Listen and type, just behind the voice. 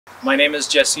My name is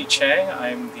Jesse Chang.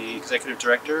 I'm the Executive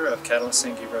Director of Catalyst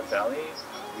San Gabriel Valley.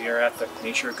 We are at the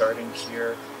Nature Garden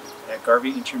here at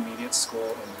Garvey Intermediate School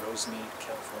in Rosemead,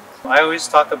 California. I always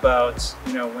talk about,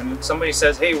 when somebody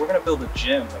says, hey, we're going to build a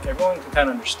gym, like everyone can kind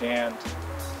of understand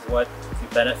what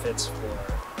the benefits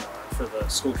for the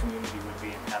school community would be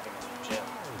in having a new gym.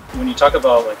 When you talk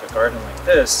about like a garden like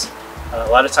this, a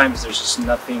lot of times there's just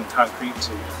nothing concrete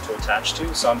to attach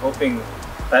to. So I'm hoping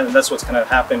that's what's going to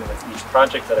happen with each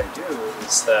project that I do,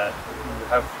 is that you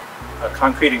have a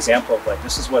concrete example of like,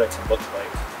 this is what it can look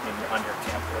like on your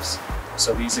campus.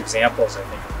 So these examples I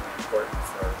think are really important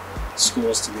for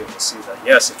schools to be able to see that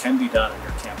yes, it can be done on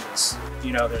your campus.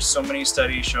 There's so many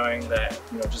studies showing that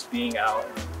just being out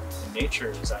in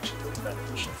nature is actually really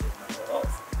beneficial for mental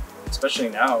health, especially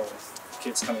now with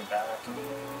kids coming back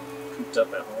and cooped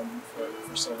up at home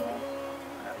for so long.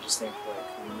 I just think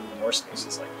like we need more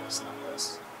spaces like this, not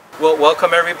less. Well,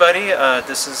 welcome everybody.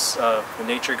 This is the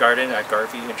Nature Garden at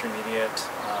Garvey Intermediate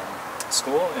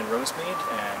School in Rosemead,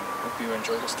 and hope you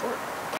enjoy this tour.